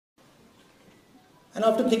And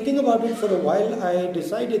after thinking about it for a while, I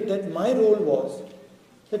decided that my role was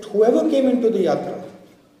that whoever came into the yatra,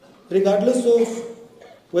 regardless of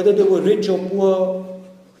whether they were rich or poor,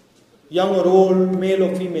 young or old, male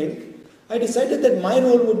or female, I decided that my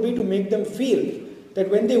role would be to make them feel that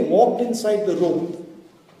when they walked inside the room,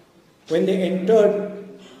 when they entered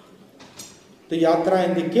the yatra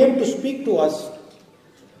and they came to speak to us,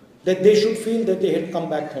 that they should feel that they had come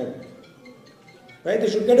back home. Right? They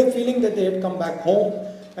should get a feeling that they had come back home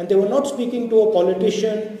and they were not speaking to a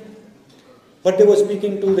politician, but they were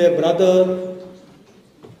speaking to their brother,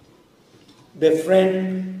 their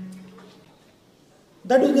friend.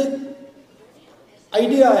 That was the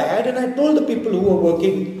idea I had, and I told the people who were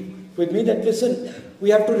working with me that, listen,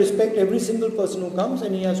 we have to respect every single person who comes,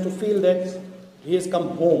 and he has to feel that he has come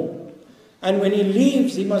home. And when he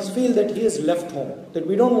leaves, he must feel that he has left home. That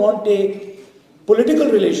we don't want a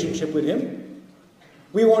political relationship with him.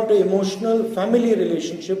 We want an emotional family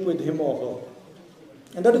relationship with him or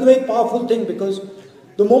her. And that is a very powerful thing, because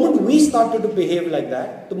the moment we started to behave like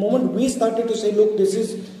that, the moment we started to say, look,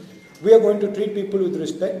 we are going to treat people with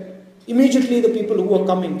respect, immediately the people who were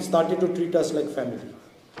coming started to treat us like family.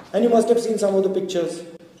 And you must have seen some of the pictures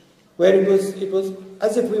where it was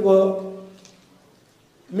as if we were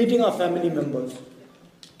meeting our family members.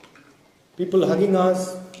 People hugging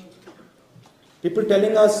us, people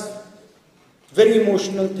telling us very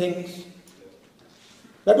emotional things.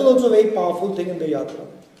 That was also a very powerful thing in the yatra.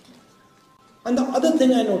 And the other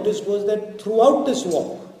thing I noticed was that throughout this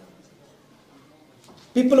walk,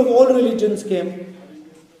 people of all religions came,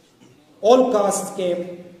 all castes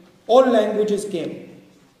came, all languages came.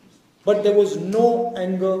 But there was no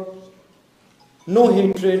anger, no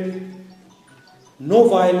hatred, no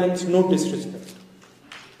violence, no disrespect.